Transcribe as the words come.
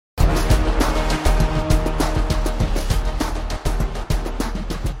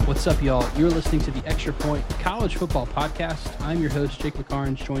What's up, y'all? You're listening to the Extra Point College Football Podcast. I'm your host, Jake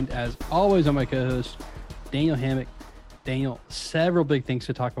McCarnes, joined as always on my co-host, Daniel Hammock. Daniel, several big things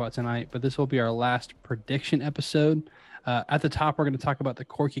to talk about tonight, but this will be our last prediction episode. At the top, we're going to talk about the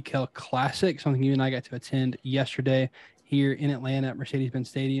Corky Kell Classic, something you and I got to attend yesterday here in Atlanta at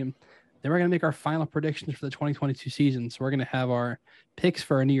Mercedes-Benz Stadium. Then we're going to make our final predictions for the 2022 season. So we're going to have our picks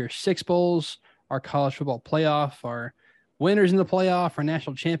for our New Year's Six Bowls, our college football playoff, our winners in the playoff, our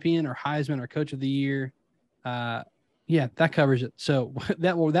national champion, our Heisman, our coach of the year. Yeah, that covers it. So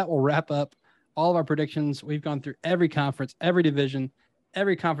that will wrap up all of our predictions. We've gone through every conference, every division,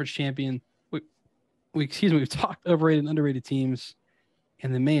 every conference champion. We've talked overrated and underrated teams.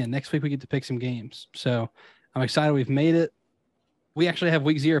 And then, man, next week we get to pick some games. So I'm excited we've made it. We actually have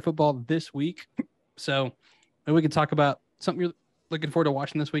week 0 football this week. So maybe we can talk about something you're looking forward to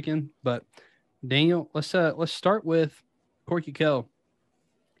watching this weekend. But Daniel, let's start with Corky Kell.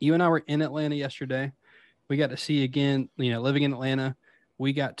 You and I were in Atlanta yesterday. We got to see again, living in Atlanta,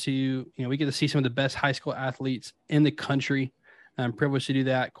 we get to see some of the best high school athletes in the country. I'm privileged to do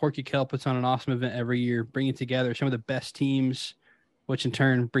that. Corky Kell puts on an awesome event every year, bringing together some of the best teams, which in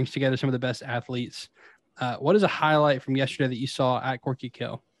turn brings together some of the best athletes. What is a highlight from yesterday that you saw at Corky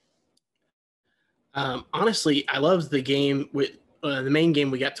Kell? Honestly, I loved the game with the main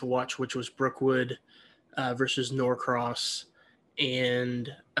game we got to watch, which was Brookwood versus Norcross.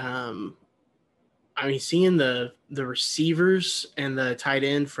 And seeing the receivers and the tight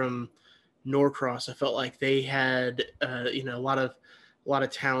end from Norcross, I felt like they had a lot of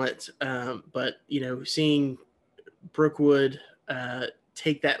talent. But seeing Brookwood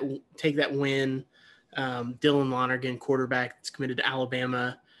take that win. Dylan Lonergan, quarterback that's committed to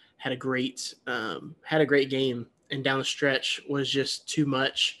Alabama, had a great game, and down the stretch was just too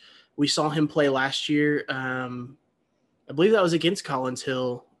much. We saw him play last year. I believe that was against Collins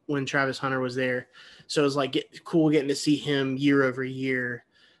Hill when Travis Hunter was there. So it was cool getting to see him year over year,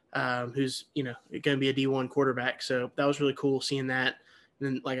 who's going to be a D1 quarterback. So that was really cool seeing that. And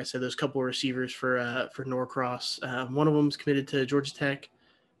then, like I said, those couple of receivers for Norcross. One of them's committed to Georgia Tech,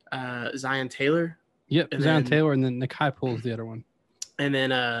 Zion Taylor. Yep, Zion Taylor, and then Nakai Poole's the other one. And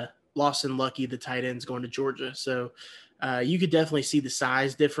then Lawson Lucky, the tight end's going to Georgia. So you could definitely see the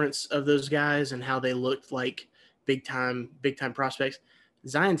size difference of those guys and how they looked like big time prospects.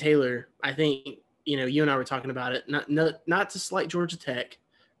 Zion Taylor, I think, you and I were talking about it, not to slight Georgia Tech,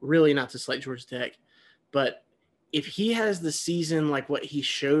 really not to slight Georgia Tech, but if he has the season like what he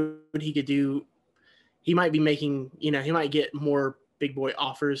showed he could do, he might be making, he might get more big boy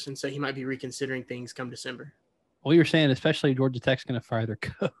offers, and so he might be reconsidering things come December. Well, you're saying especially Georgia Tech's going to fire their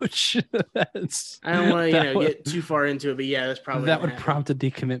coach. I don't want to get too far into it, but yeah, that's probably that would prompt a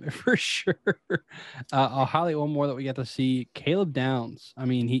decommitment for sure. I'll highlight one more that we got to see. Caleb Downs. I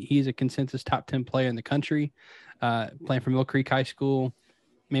mean, he's a consensus top 10 player in the country, playing for Mill Creek High School.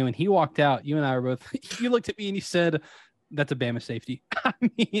 Man, when he walked out, you and I were both. You looked at me and you said, "That's a Bama safety." I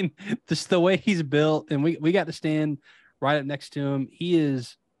mean, just the way he's built, and we got to stand right up next to him.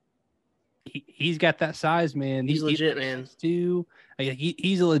 He's got that size, man. He's legit, man. 6'2".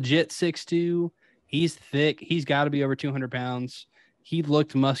 He's a legit 6'2". He's thick. He's got to be over 200 pounds. He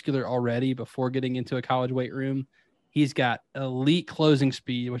looked muscular already before getting into a college weight room. He's got elite closing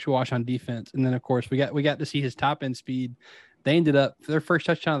speed, which we watch on defense. And then, of course, we got to see his top end speed. They ended up, for their first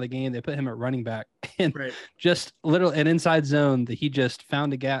touchdown of the game, they put him at running back. And just an inside zone that he just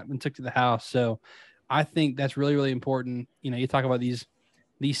found a gap and took to the house. So I think that's really, really important. You talk about these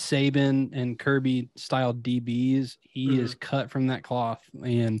Saban and Kirby style DBs. He is cut from that cloth,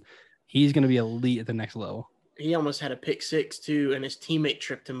 and he's going to be elite at the next level. He almost had a pick six too, and his teammate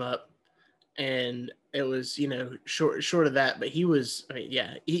tripped him up, and it was short of that. But he was,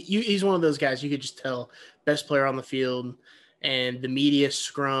 he's one of those guys you could just tell best player on the field, and the media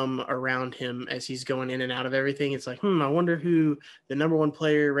scrum around him as he's going in and out of everything. It's like, I wonder who the number 1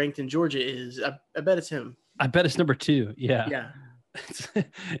 player ranked in Georgia is. I bet it's him. I bet it's number 2. Yeah. Yeah.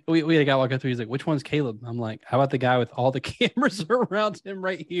 we had a guy walk up through. He's like, "Which one's Caleb?" I'm like, "How about the guy with all the cameras around him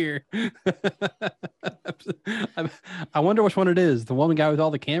right here?" I wonder which one it is, the one guy with all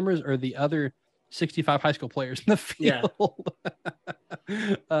the cameras or the other 65 high school players in the field.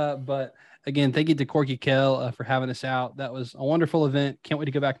 Yeah. But again, thank you to Corky Kell for having us out. That was a wonderful event. Can't wait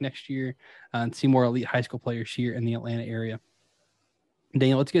to go back next year and see more elite high school players here in the Atlanta area.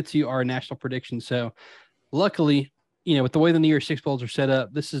 Daniel, let's get to our national predictions. So luckily, with the way the New Year's Six Bowls are set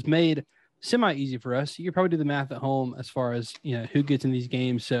up, this is made semi-easy for us. You can probably do the math at home as far as, who gets in these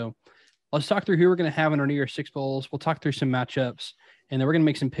games. So let's talk through who we're going to have in our New Year's Six Bowls. We'll talk through some matchups, and then we're going to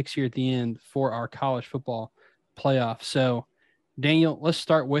make some picks here at the end for our college football playoff. So Daniel, let's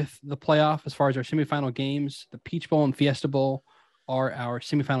start with the playoff as far as our semifinal games. The Peach Bowl and Fiesta Bowl are our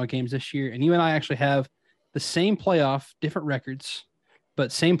semifinal games this year. And you and I actually have the same playoff, different records,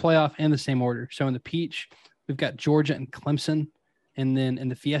 but same playoff and the same order. So in the Peach, we've got Georgia and Clemson. And then in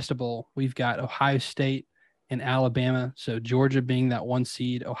the Fiesta Bowl, we've got Ohio State and Alabama. So Georgia being that 1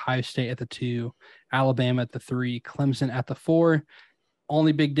 seed, Ohio State at the 2, Alabama at the 3, Clemson at the 4.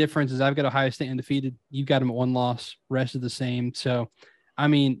 Only big difference is I've got Ohio State undefeated. You've got them at 1 loss. Rest is the same. So, I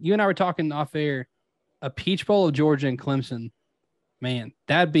mean, you and I were talking off air, a Peach Bowl of Georgia and Clemson. Man,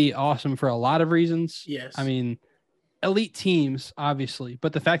 that'd be awesome for a lot of reasons. Yes. I mean, elite teams, obviously,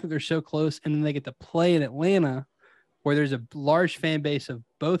 but the fact that they're so close and then they get to play in Atlanta where there's a large fan base of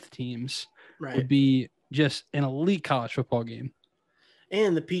both teams would be just an elite college football game.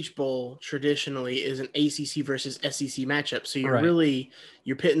 And the Peach Bowl traditionally is an ACC versus SEC matchup. So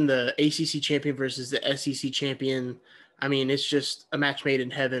you're pitting the ACC champion versus the SEC champion. I mean, it's just a match made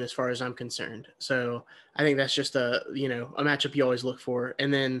in heaven as far as I'm concerned. So I think that's just a matchup you always look for.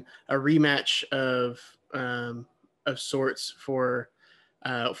 And then a rematch of sorts for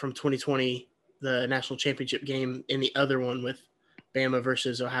from 2020, the national championship game, in the other one with Bama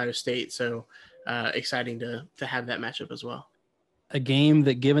versus Ohio State. So exciting to have that matchup as well. A game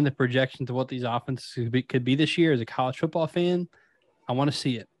that, given the projections of what these offenses could be this year as a college football fan, I want to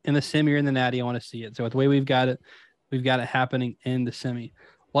see it. In the semi or in the natty, I want to see it. So with the way we've got it happening in the semi.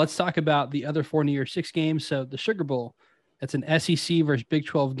 Let's talk about the other 4 New Year's 6 games. So the Sugar Bowl, that's an SEC versus Big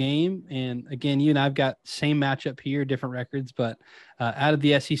 12 game. And again, you and I've got same matchup here, different records, but out of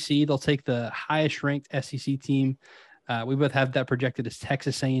the SEC, they'll take the highest ranked SEC team. We both have that projected as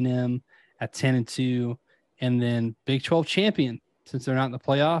Texas A&M at 10-2, and then Big 12 champion, since they're not in the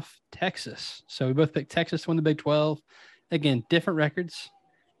playoff, Texas. So we both picked Texas to win the Big 12. Again, different records.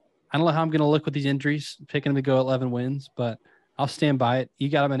 I don't know how I'm going to look with these injuries, picking them to go 11 wins, but I'll stand by it. You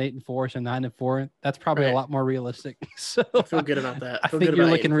got them at 8-4, so 9-4. That's probably a lot more realistic. So I feel good about that. I think you're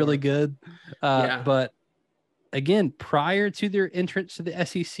looking really good. But again, prior to their entrance to the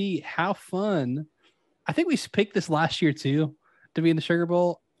SEC, how fun. I think we picked this last year too, to be in the Sugar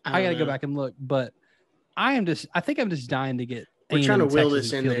Bowl. I got to go back and look, but I think I'm just dying to get. We're trying to will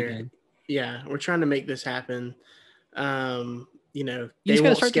this in there. Again. Yeah, we're trying to make this happen. They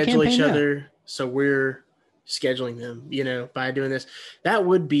won't schedule each other, so we're scheduling them, by doing this. That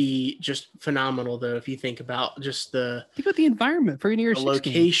would be just phenomenal, though, if you think about just the environment for your New Year's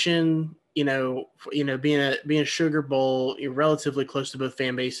location, being a Sugar Bowl, you're relatively close to both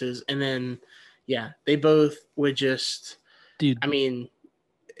fan bases. And then, they both would just, it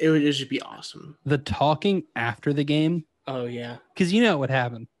would just be awesome. The talking after the game. Oh, yeah. Because you know what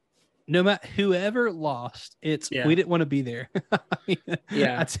happened. No matter whoever lost, we didn't want to be there.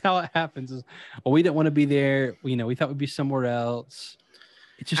 That's how it happens. We didn't want to be there. We thought we'd be somewhere else.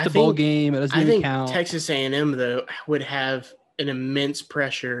 It's just a bowl game. It doesn't even count. Texas A&M though would have an immense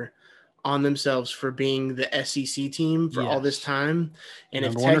pressure on themselves for being the SEC team for all this time, and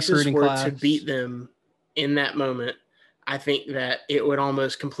if Texas were to beat them in that moment, I think that it would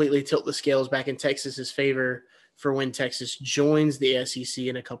almost completely tilt the scales back in Texas's favor for when Texas joins the SEC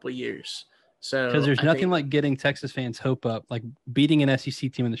in a couple of years. So because there's nothing like getting Texas fans' hope up, like beating an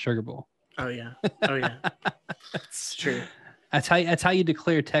SEC team in the Sugar Bowl. Oh yeah, that's true. That's how you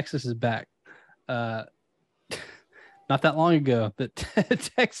declare Texas is back. Not that long ago, that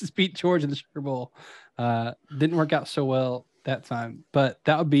Texas beat Georgia in the Sugar Bowl. Didn't work out so well that time, but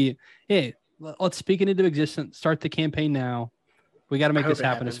that would be. Hey, let's speak it into existence. Start the campaign now. We got to make this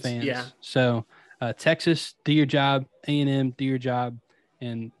happen as fans. Yeah. So. Texas, do your job. A&M, do your job,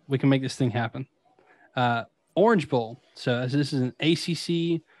 and we can make this thing happen. Orange Bowl. So this is an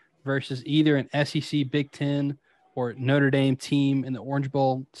ACC versus either an SEC, Big Ten, or Notre Dame team in the Orange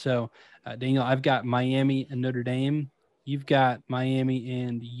Bowl. So, Daniel, I've got Miami and Notre Dame. You've got Miami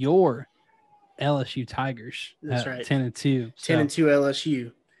and your LSU Tigers. That's right. 10-2. 10-2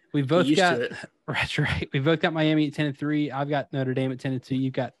 LSU. We both got that's right. We both got Miami at 10-3. I've got Notre Dame at 10-2.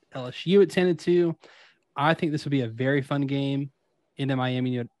 You've got LSU at 10-2. I think this would be a very fun game in the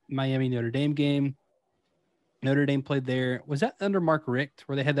Miami Notre Dame game. Notre Dame played there. Was that under Mark Richt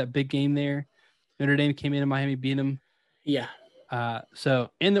where they had that big game there? Notre Dame came in and Miami beat them. Yeah. So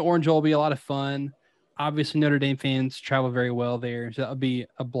in the Orange Bowl will be a lot of fun. Obviously, Notre Dame fans travel very well there, so that would be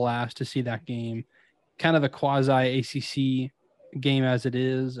a blast to see that game. Kind of a quasi ACC game as it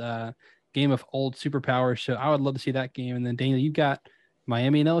is, game of old superpowers. So I would love to see that game. And then Daniel, you've got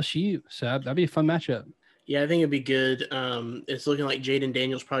Miami and LSU, so that'd be a fun matchup. Yeah, I think it'd be good. It's looking like Jaden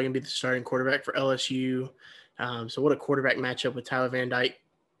Daniels probably gonna be the starting quarterback for LSU. So what a quarterback matchup with Tyler Van Dyke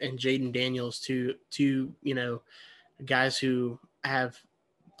and Jaden Daniels, two guys who have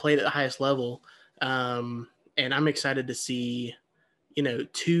played at the highest level. And I'm excited to see,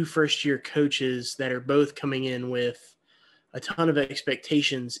 2 first-year coaches that are both coming in with a ton of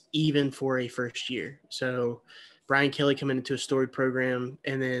expectations, even for a first year. So Brian Kelly coming into a storied program,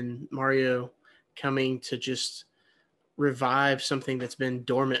 and then Mario coming to just revive something that's been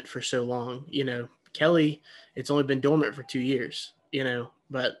dormant for so long. Kelly, it's only been dormant for 2 years,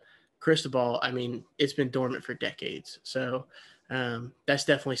 but Cristobal, I mean, it's been dormant for decades. So that's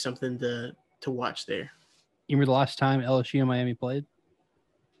definitely something to watch there. You remember the last time LSU and Miami played?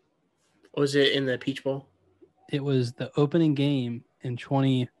 Was it in the Peach Bowl? It was the opening game in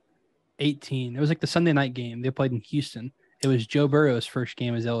 2018. It was like the Sunday night game. They played in Houston. It was Joe Burrow's first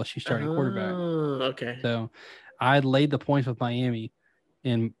game as LSU starting quarterback. Okay. So I laid the points with Miami,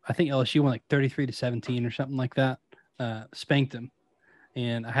 and I think LSU won like 33-17 or something like that. Spanked them.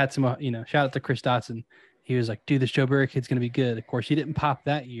 And I had some, shout out to Chris Dotson. He was like, dude, this Joe Burrow kid's going to be good. Of course, he didn't pop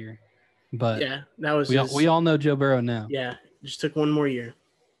that year, but yeah, that was we all know Joe Burrow now. Yeah, just took one more year.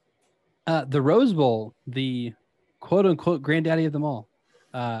 The Rose Bowl, the quote unquote granddaddy of them all.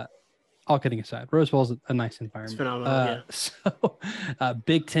 All kidding aside, Rose Bowl is a nice environment. It's phenomenal. So,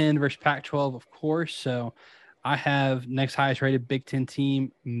 Big Ten versus Pac-12, of course. So, I have next highest rated Big Ten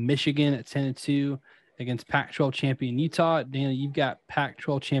team, Michigan at 10-2 against Pac-12 champion Utah. Dana, you've got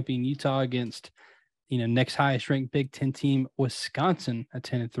Pac-12 champion Utah against, next highest ranked Big Ten team, Wisconsin at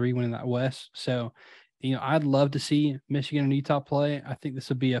 10-3, winning that West. So, I'd love to see Michigan and Utah play. I think this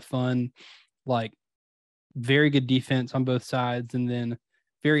would be a fun, very good defense on both sides, and then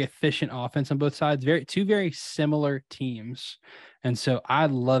very efficient offense on both sides. Two very similar teams. And so I'd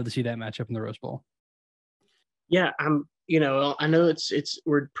love to see that matchup in the Rose Bowl. Yeah, I know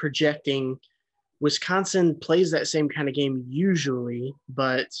we're projecting Wisconsin plays that same kind of game usually,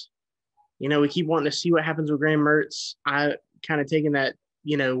 but we keep wanting to see what happens with Graham Mertz. I kind of taking that,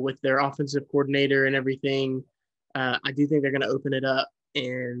 with their offensive coordinator and everything. I do think they're going to open it up.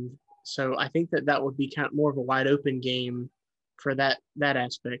 And so I think that would be kind of more of a wide open game for that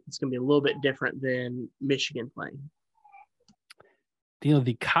aspect. It's going to be a little bit different than Michigan playing.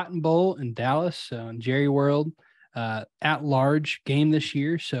 The Cotton Bowl in Dallas, so in Jerry World, at large game this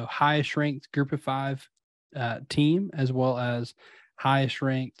year. So highest ranked Group of 5 team, as well as highest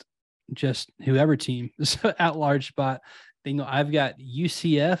ranked just whoever team. So at large spot. I've got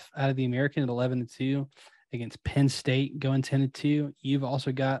UCF out of the American at 11-2 against Penn State going 10-2. You've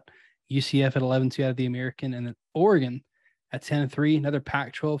also got UCF at 11-2 out of the American, and then Oregon at 10-3, another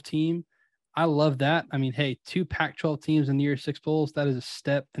Pac-12 team. I love that. I mean, hey, 2 Pac-12 teams in the year 6 bowls. That is a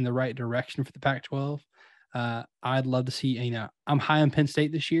step in the right direction for the Pac-12. I'd love to see, I'm high on Penn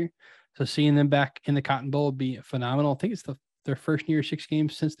State this year. So seeing them back in the Cotton Bowl would be phenomenal. I think it's their first year 6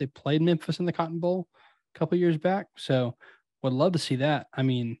 games since they played Memphis in the Cotton Bowl a couple years back. So would love to see that. I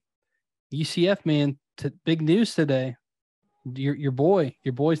mean, UCF, man, big news today. Your boy's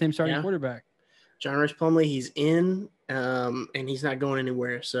named starting quarterback. John Rhys Plumlee, he's in, and he's not going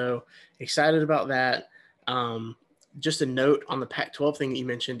anywhere. So excited about that. Just a note on the Pac-12 thing that you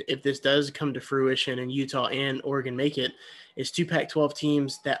mentioned, if this does come to fruition and Utah and Oregon make it, it's 2 Pac-12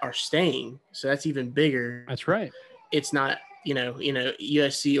 teams that are staying. So that's even bigger. That's right. It's not,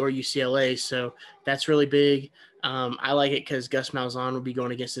 USC or UCLA. So that's really big. I like it because Gus Malzahn will be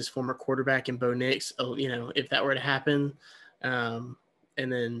going against his former quarterback in Bo Nix. If that were to happen, and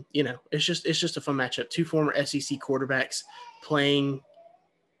then it's just a fun matchup. 2 former SEC quarterbacks playing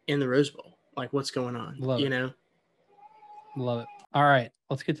in the Rose Bowl. Like, what's going on? Love it. All right,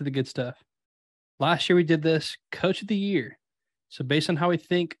 let's get to the good stuff. Last year we did this Coach of the Year. So based on how we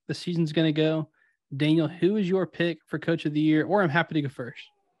think the season's going to go, Daniel, who is your pick for Coach of the Year? Or I'm happy to go first.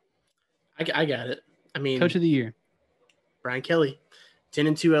 I got it. I mean, Coach of the Year, Brian Kelly,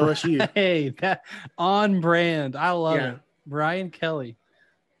 10-2 LSU. Hey, that on brand. I love it. Brian Kelly.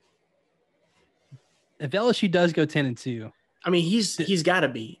 If LSU does go 10-2, I mean, he's got to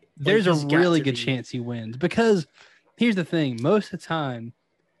be. There's a really good chance he wins, because here's the thing. Most of the time,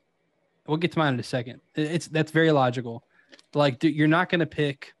 we'll get to mine in a second. That's very logical. Dude, you're not going to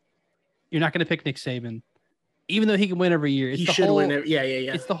pick Nick Saban, even though he can win every year. He should win. Yeah.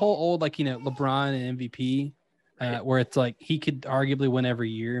 It's the whole old, LeBron and MVP, where it's like he could arguably win every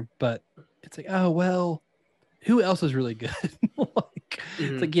year, but it's like, oh, well, who else is really good?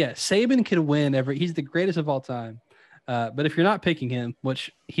 It's like, yeah, Saban could win he's the greatest of all time. But if you're not picking him,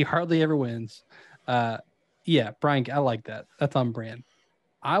 which he hardly ever wins, Brian, I like that. That's on brand.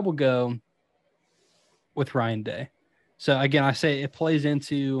 I will go with Ryan Day. So again, I say it plays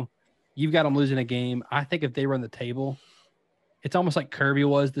into, you've got them losing a game. I think if they run the table, it's almost like Kirby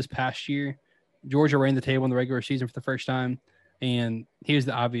was this past year, Georgia ran the table in the regular season for the first time, and he was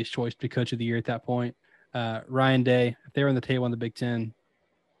the obvious choice to be coach of the year at that point. Ryan Day, if they were on the table in the Big Ten,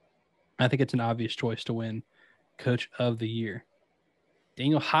 I think it's an obvious choice to win coach of the year.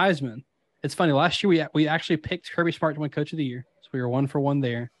 Daniel Heisman. It's funny. Last year we actually picked Kirby Smart to win coach of the year, so we were 1 for 1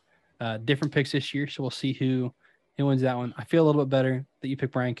 there. Different picks this year, so we'll see who wins that one. I feel a little bit better that you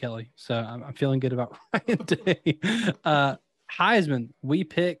picked Brian Kelly, so I'm feeling good about Ryan Day. Heisman, we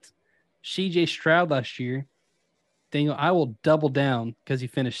picked CJ Stroud last year. Daniel, I will double down because he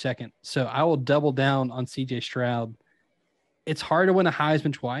finished second, so I will double down on CJ Stroud. It's hard to win a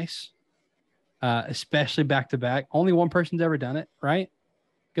Heisman twice, especially back to back. Only one person's ever done it, right?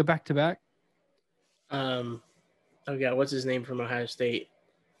 Go back to back. Oh God, what's his name from Ohio State?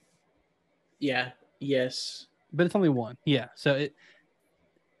 Yeah. Yes. But it's only one. Yeah. So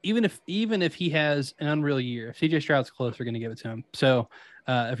even if he has an unreal year, if CJ Stroud's close, we're going to give it to him. So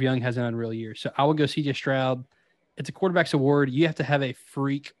if Young has an unreal year, so I will go CJ Stroud. It's a quarterback's award. You have to have a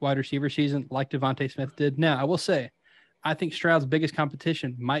freak wide receiver season like Devontae Smith did. Now, I will say, I think Stroud's biggest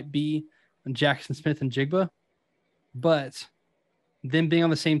competition might be Jackson Smith and Jigba, but them being on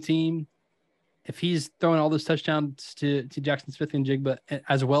the same team, if he's throwing all those touchdowns to Jackson Smith and Jigba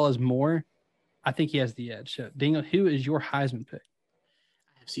as well as more, I think he has the edge. So, Daniel, who is your Heisman pick?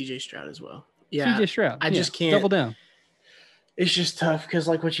 I have CJ Stroud as well. Yeah. CJ Stroud. I just can't. Double down. It's just tough because,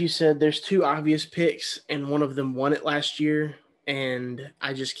 like what you said, there's two obvious picks, and one of them won it last year, and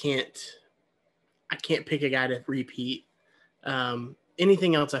I just can't. I can't pick a guy to repeat.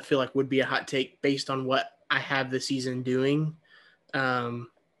 Anything else, I feel like would be a hot take based on what I have the season doing.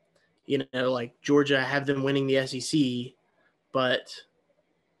 Like Georgia, I have them winning the SEC, but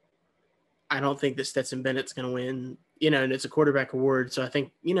I don't think that Stetson Bennett's going to win. And it's a quarterback award, so I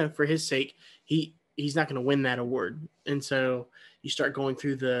think for his sake, he's not going to win that award. And so you start going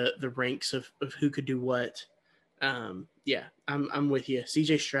through the ranks of who could do what. I'm with you.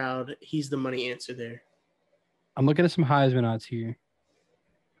 CJ Stroud, he's the money answer there. I'm looking at some Heisman odds here,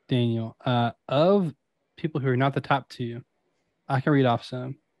 Daniel. Of people who are not the top two, I can read off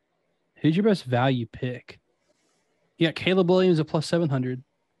some. Who's your best value pick? You got Caleb Williams at plus 700.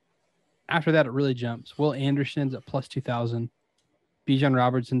 After that, it really jumps. Will Anderson's at plus 2,000. Bijan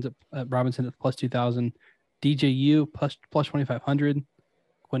Robinson at plus 2,000. DJU plus 2,500.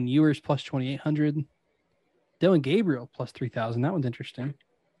 Quinn Ewers plus 2,800. Dylan Gabriel plus 3,000. That one's interesting.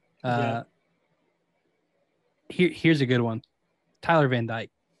 Here's a good one. Tyler Van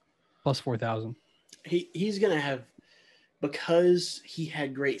Dyke plus 4,000. He's going to have, because he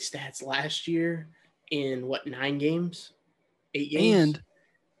had great stats last year in 9 games, 8 games. And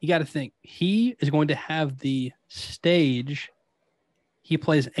you got to think, he is going to have the stage. He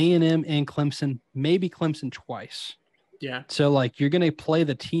plays A&M and Clemson, maybe Clemson twice. Yeah. So you're going to play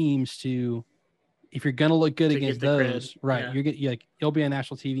the teams to, if you're going to look good against those, right? Yeah. You'll be on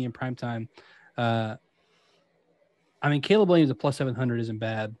national TV in prime time. Caleb Williams at plus 700 isn't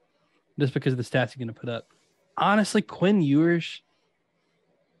bad, just because of the stats he's going to put up. Honestly, Quinn Ewers,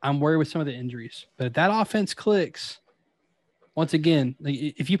 I'm worried with some of the injuries, but if that offense clicks, once again,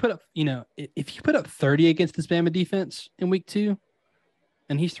 if you put up 30 against this Bama defense in week 2,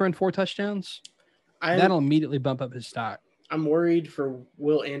 and he's throwing 4 touchdowns, that'll immediately bump up his stock. I'm worried for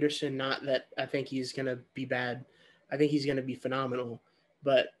Will Anderson. Not that I think he's going to be bad. I think he's going to be phenomenal,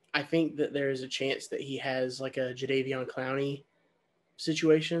 but I think that there is a chance that he has like a Jadeveon Clowney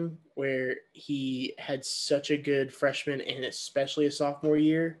situation where he had such a good freshman and especially a sophomore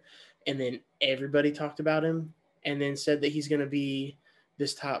year, and then everybody talked about him and then said that he's going to be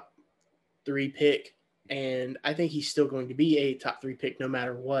this top 3 pick. And I think he's still going to be a top 3 pick no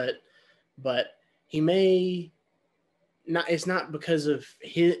matter what, but he may not. It's not because of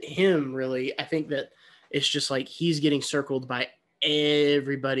him really. I think that it's just like he's getting circled by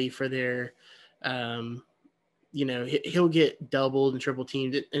everybody for their, he'll get doubled and triple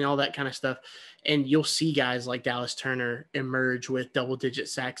teamed and all that kind of stuff. And you'll see guys like Dallas Turner emerge with double-digit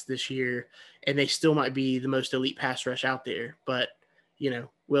sacks this year, and they still might be the most elite pass rush out there. But,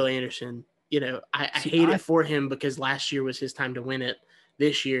 Will Anderson, I hate it for him because last year was his time to win it.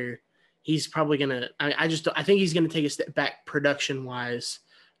 This year, he's probably going to – I think he's going to take a step back production-wise,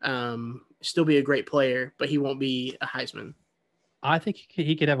 still be a great player, but he won't be a Heisman. I think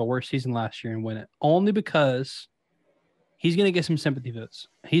he could have a worse season last year and win it, only because he's going to get some sympathy votes.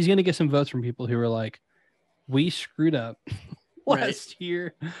 He's going to get some votes from people who are like, we screwed up last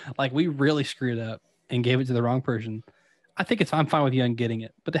year. We really screwed up and gave it to the wrong person. I think I'm fine with Young getting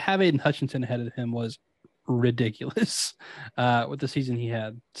it, but to have Aiden Hutchinson ahead of him was ridiculous with the season he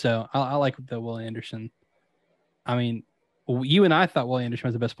had. So I like the Will Anderson. Will you and I thought Will Anderson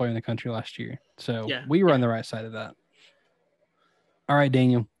was the best player in the country last year. So Yeah, we were on the right side of that. All right,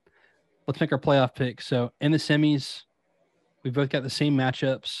 Daniel, let's make our playoff pick. So in the semis, we both got the same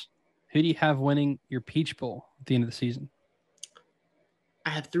matchups. Who do you have winning your Peach Bowl at the end of the season? I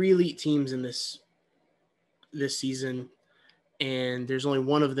have 3 elite teams in this season, and there's only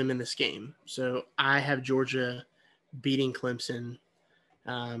one of them in this game. So I have Georgia beating Clemson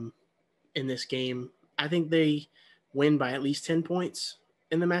in this game. I think they win by at least 10 points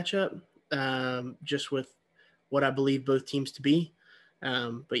in the matchup, just with what I believe both teams to be.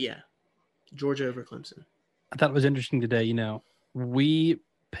 But yeah, Georgia over Clemson. I thought it was interesting today. You know, we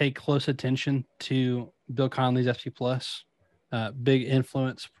pay close attention to Bill Connolly's SP Plus. Big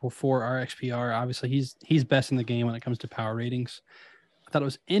influence for our XPR. Obviously, he's best in the game when it comes to power ratings. I thought it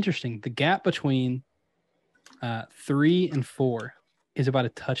was interesting. The gap between 3 and 4 is about a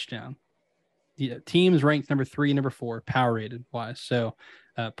touchdown. The teams ranked number 3 and number 4 power rated wise. So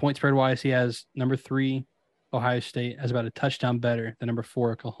point spread wise, he has number 3 Ohio State as about a touchdown better than number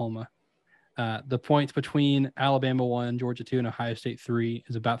 4 Oklahoma. The points between Alabama 1, Georgia 2, and Ohio State 3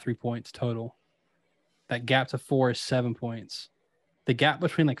 is about 3 points total. That gap to 4 is 7 points. The gap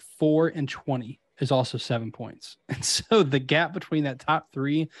between like 4 and 20 is also 7 points. And so the gap between that top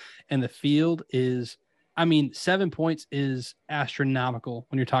 3 and the field is, 7 points is astronomical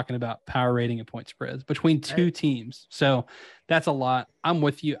when you're talking about power rating and point spreads between two teams. So that's a lot. I'm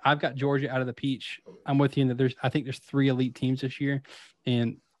with you. I've got Georgia out of the Peach. I'm with you in that I think there's 3 elite teams this year,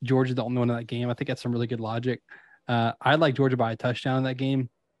 and Georgia's the only one in that game. I think that's some really good logic. I'd like Georgia by a touchdown in that game.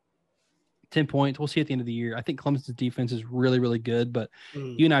 10 points. We'll see at the end of the year. I think Clemson's defense is really, really good, but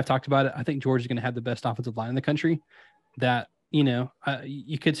you and I have talked about it. I think Georgia's going to have the best offensive line in the country. That,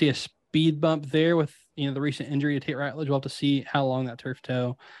 you could see a speed bump there with, the recent injury to Tate Ratledge. We'll have to see how long that turf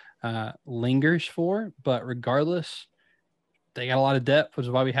toe lingers for, but regardless, they got a lot of depth, which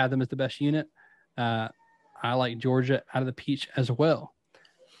is why we have them as the best unit. I like Georgia out of the Peach as well.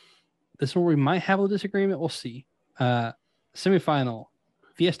 This is where we might have a disagreement. We'll see. Semifinal,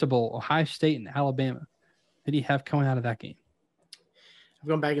 Fiesta Bowl, Ohio State and Alabama. Who do you have coming out of that game? I've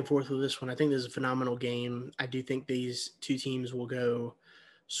gone back and forth with this one. I think this is a phenomenal game. I do think these two teams will go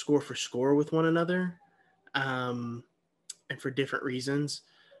score for score with one another, and for different reasons.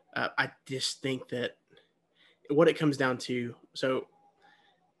 I just think that what it comes down to, so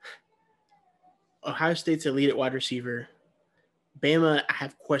Ohio State's elite at wide receiver. Bama, I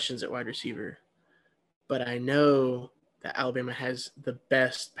have questions at wide receiver, but I know that Alabama has the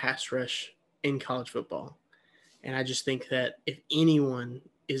best pass rush in college football. And I just think that if anyone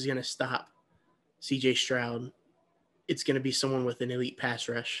is going to stop CJ Stroud, it's going to be someone with an elite pass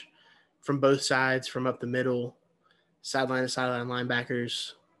rush from both sides, from up the middle, sideline to sideline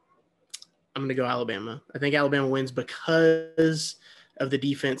linebackers. I'm going to go Alabama. I think Alabama wins because of the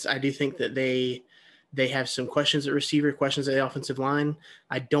defense. I do think that they have some questions at receiver, questions at the offensive line.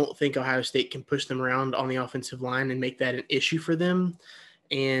 I don't think Ohio State can push them around on the offensive line and make that an issue for them.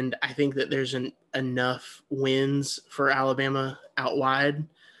 And I think that there's enough wins for Alabama out wide.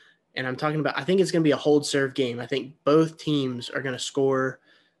 And I'm talking about, I think it's going to be a hold serve game. I think both teams are going to score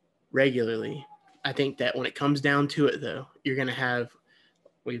regularly. I think that when it comes down to it, though, you're going to have,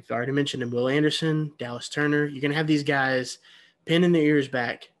 we've already mentioned him, Will Anderson, Dallas Turner. You're going to have these guys pinning their ears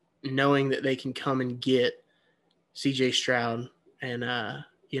back, knowing that they can come and get CJ Stroud. And,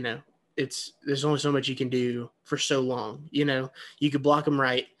 there's only so much you can do for so long. You could block them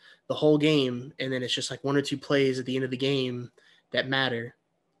right the whole game, and then it's just like 1 or 2 plays at the end of the game that matter.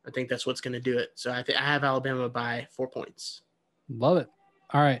 I think that's what's going to do it. So I have Alabama by 4 points. Love it.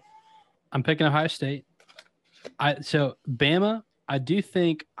 All right. I'm picking Ohio State. So Bama, I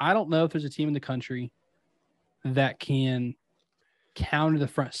don't know if there's a team in the country that can counter the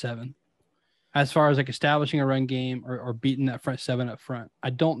front 7 as far as like establishing a run game or beating that front 7 up front. I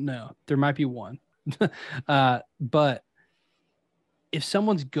don't know. There might be one. But if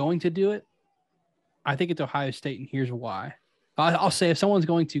someone's going to do it, I think it's Ohio State, and here's why. I'll say if someone's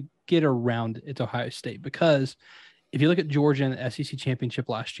going to get around it, it's Ohio State, because if you look at Georgia in the SEC championship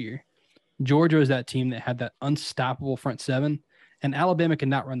last year, Georgia was that team that had that unstoppable front 7, and Alabama could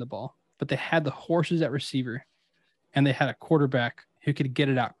not run the ball, but they had the horses at receiver, and they had a quarterback who could get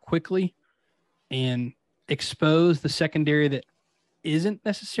it out quickly and expose the secondary that isn't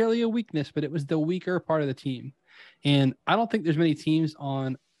necessarily a weakness, but it was the weaker part of the team. And I don't think there's many teams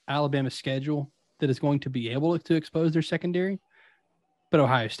on Alabama's schedule that is going to be able to expose their secondary, but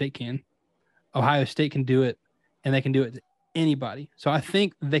Ohio State can. Ohio State can do it, and they can do it to anybody. So I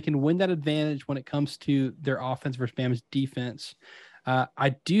think they can win that advantage when it comes to their offense versus Bama's defense.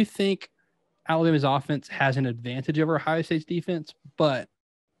 I do think Alabama's offense has an advantage over Ohio State's defense, but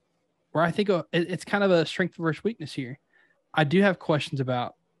where I think it's kind of a strength versus weakness here. I do have questions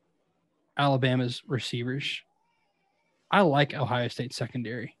about Alabama's receivers. I like Ohio State's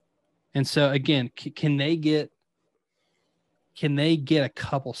secondary. And so again, can they get a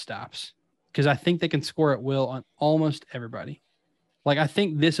couple stops? Because I think they can score at will on almost everybody. Like, I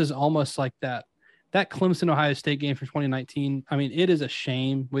think this is almost like that Clemson Ohio State game from 2019. I mean, it is a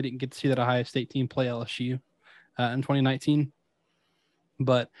shame we didn't get to see that Ohio State team play LSU in 2019.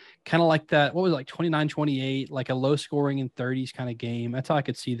 But kind of like that, what was it, like 29-28, like a low scoring in 30s kind of game. That's how I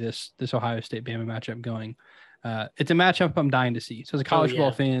could see this Ohio State Bama matchup going. It's a matchup I'm dying to see. So as a college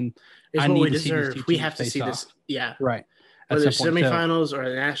football fan, it's I what need we to deserve. see these two We teams have to face see off. this. Yeah. Right. Whether it's semifinals or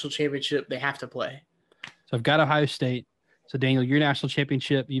the national championship, they have to play. So I've got Ohio State. So Daniel, your national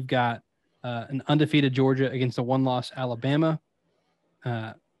championship, you've got an undefeated Georgia against a one-loss Alabama.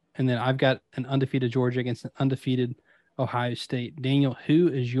 And then I've got an undefeated Georgia against an undefeated Ohio State. Daniel, who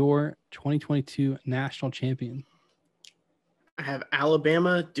is your 2022 national champion? I have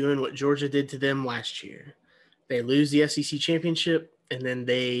Alabama doing what Georgia did to them last year. They lose the SEC championship, and then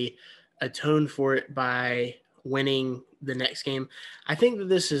they atone for it by winning the next game. I think that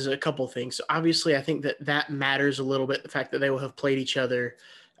this is a couple things. So obviously, I think that matters a little bit, the fact that they will have played each other.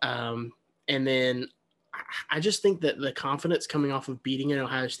 And then I just think that the confidence coming off of beating an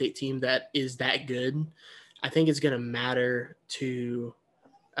Ohio State team that is that good, I think it's going to matter to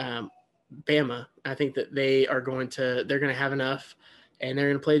Bama. I think that they're going to have enough, and they're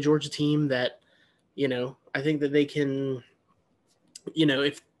going to play a Georgia team that, I think that they can,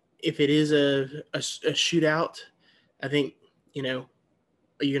 if it is a shootout, I think, are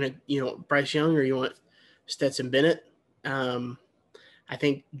you going to, Bryce Young, or you want Stetson Bennett? I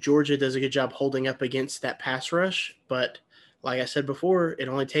think Georgia does a good job holding up against that pass rush, but like I said before, it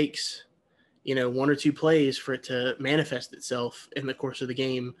only takes, one or two plays for it to manifest itself in the course of the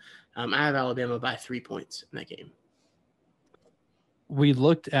game. I have Alabama by 3 points in that game. We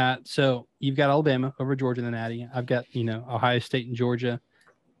looked at, so you've got Alabama over Georgia in the Natty. I've got, Ohio State and Georgia.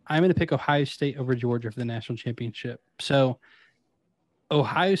 I'm going to pick Ohio State over Georgia for the national championship. So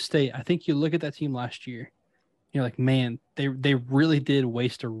Ohio State, I think you look at that team last year, you're like, man, they really did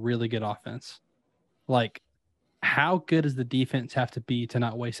waste a really good offense. Like, how good does the defense have to be to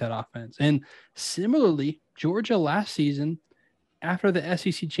not waste that offense? And similarly, Georgia last season, after the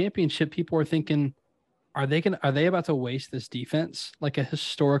SEC championship, people were thinking, are they about to waste this defense, like a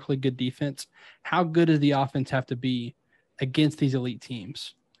historically good defense? How good does the offense have to be against these elite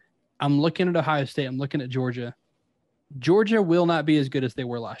teams? I'm looking at Ohio State. I'm looking at Georgia. Georgia will not be as good as they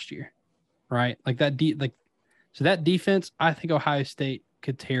were last year, right? Like that so that defense, I think Ohio State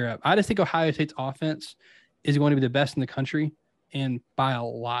could tear up. I just think Ohio State's offense is going to be the best in the country, and by a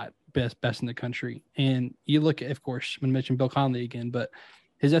lot best in the country. And you look at, of course, I'm going to mention Bill Connelly again, but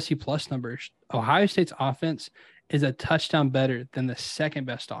his SC plus numbers, Ohio State's offense is a touchdown better than the second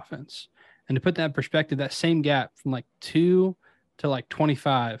best offense. And to put that in perspective, that same gap from like 2 to like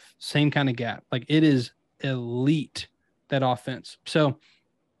 25, same kind of gap. Like, it is elite, that offense. So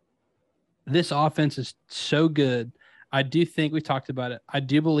this offense is so good. I do think, we talked about it, I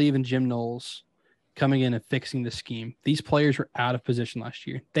do believe in Jim Knowles coming in and fixing the scheme. These players were out of position last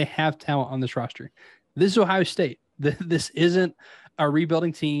year. They have talent on this roster. This is Ohio State. This isn't a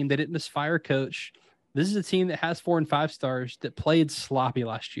rebuilding team. They didn't just fire a coach. This is a team that has 4 and 5 stars that played sloppy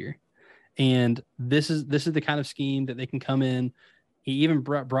last year. And this is the kind of scheme that they can come in. He even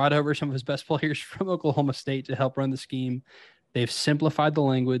brought over some of his best players from Oklahoma State to help run the scheme. They've simplified the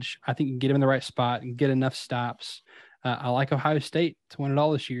language. I think you can get him in the right spot and get enough stops. I like Ohio State to win it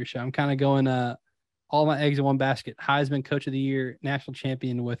all this year. So I'm kind of going all my eggs in one basket. Heisman Coach of the Year, national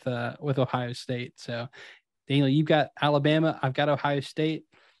champion with Ohio State. So, Daniel, you've got Alabama. I've got Ohio State.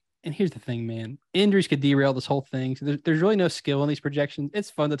 And here's the thing, man. Injuries could derail this whole thing. So there's really no skill in these projections. It's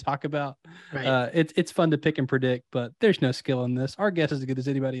fun to talk about. Right. It's fun to pick and predict, but there's no skill in this. Our guess is as good as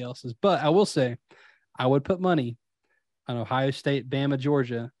anybody else's. But I will say, I would put money on Ohio State, Bama,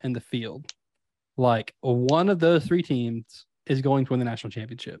 Georgia in the field. Like, one of those 3 teams is going to win the national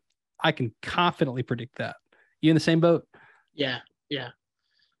championship. I can confidently predict that. You in the same boat? Yeah.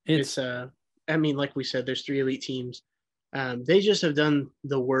 It's I mean, like we said, there's 3 elite teams. They just have done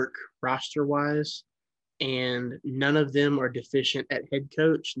the work roster-wise, and none of them are deficient at head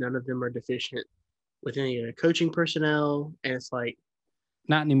coach. None of them are deficient with any of the coaching personnel. And it's like,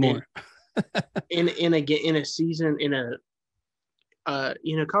 not anymore. In a season,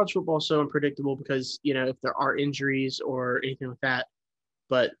 college football is so unpredictable because, if there are injuries or anything like that,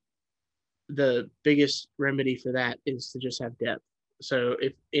 but the biggest remedy for that is to just have depth. So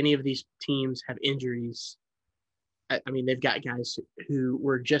if any of these teams have injuries, I mean, they've got guys who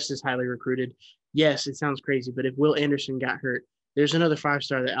were just as highly recruited. Yes, it sounds crazy, but if Will Anderson got hurt, there's another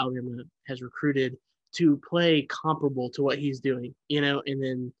 5-star that Alabama has recruited to play comparable to what he's doing, and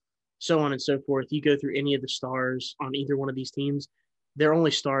then so on and so forth. You go through any of the stars on either one of these teams, they're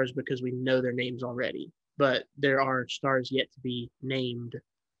only stars because we know their names already, but there are stars yet to be named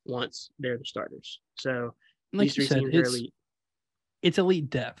once they're the starters. So like these three teams are elite. It's elite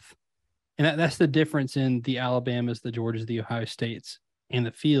depth. And that's the difference in the Alabamas, the Georgias, the Ohio States, and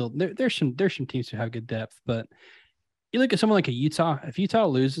the field. There's some teams who have good depth, but you look at someone like a Utah. If Utah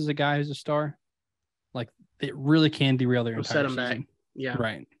loses a guy who's a star, like it really can derail their entire season. Back. Yeah,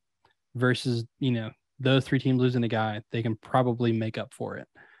 right. Versus those 3 teams losing a guy, they can probably make up for it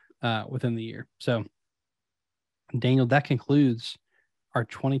within the year. So, Daniel, that concludes our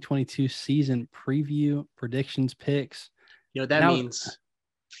 2022 season preview, predictions, picks. That means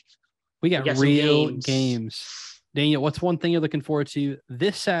we got real games. Daniel, what's one thing you're looking forward to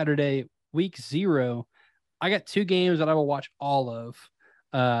this Saturday, week 0? I got 2 games that I will watch all of.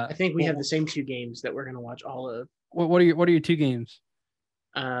 I think we have the same 2 games that we're going to watch all of. What are your 2 games?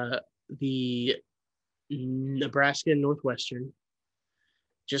 The Nebraska and Northwestern,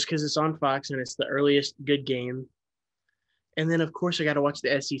 just because it's on Fox and it's the earliest good game. And then, of course, I got to watch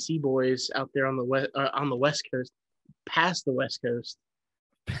the SEC boys out there on the West Coast, past the West Coast.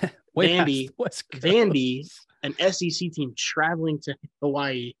 Vandy, an SEC team traveling to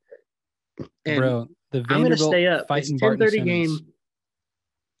Hawaii. And bro, the Vanderbilt I'm going to stay up. It's 10:30 game.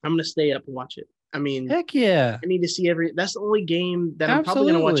 I'm going to stay up and watch it. I mean, heck yeah. I need to see that's the only game that I'm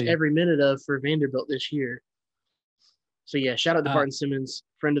probably going to watch every minute of for Vanderbilt this year. So yeah, shout out to Barton Simmons,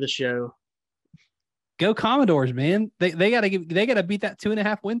 friend of the show. Go Commodores, man. They gotta beat that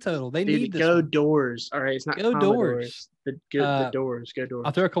 2.5 win total. They need this. Go one. Doors. All right. It's not Go Commodores. Doors. The Doors. Go Doors.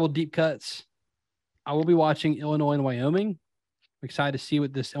 I'll throw a couple deep cuts. I will be watching Illinois and Wyoming. I'm excited to see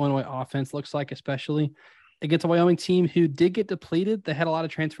what this Illinois offense looks like, especially against a Wyoming team who did get depleted. They had a lot of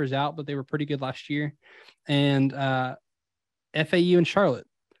transfers out, but they were pretty good last year. And FAU and Charlotte.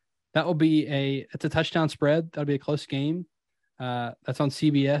 That will be it's a touchdown spread. That'll be a close game. That's on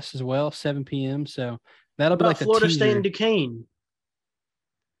CBS as well, 7 p.m. So that'll be like the Florida teaser. State and Duquesne.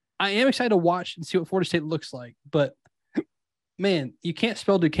 I am excited to watch and see what Florida State looks like, but man, you can't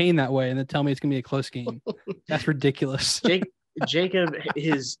spell Duquesne that way and then tell me it's gonna be a close game. That's ridiculous. Jacob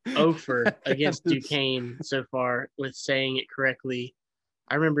is 0 against Duquesne so far with saying it correctly.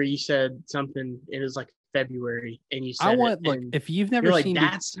 I remember you said something. It was like February, and you said, if you've never seen,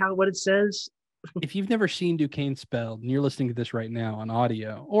 that's what it says. If you've never seen Duquesne spelled and you're listening to this right now on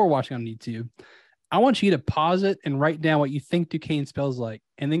audio or watching on YouTube, I want you to pause it and write down what you think Duquesne spells like,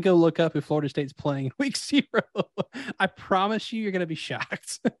 and then go look up if Florida State's playing week 0. I promise you're going to be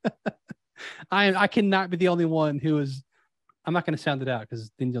shocked. I cannot be the only one who is. I'm not going to sound it out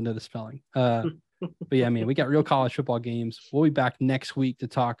because then you'll know the spelling. But yeah, man, we got real college football games. We'll be back next week to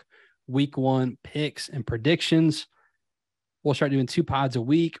talk week 1 picks and predictions. We'll start doing 2 pods a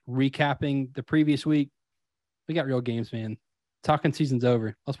week, recapping the previous week. We got real games, man. Talking season's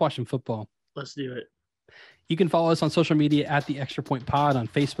over. Let's watch some football. Let's do it. You can follow us on social media at the Extra Point Pod on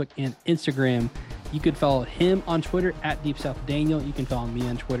Facebook and Instagram. You could follow him on Twitter at Deep South Daniel. You can follow me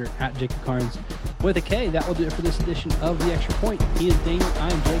on Twitter at Jacob Carnes with a K. That will do it for this edition of the Extra Point. He is Daniel.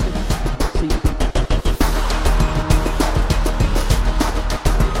 I am Jacob. See you.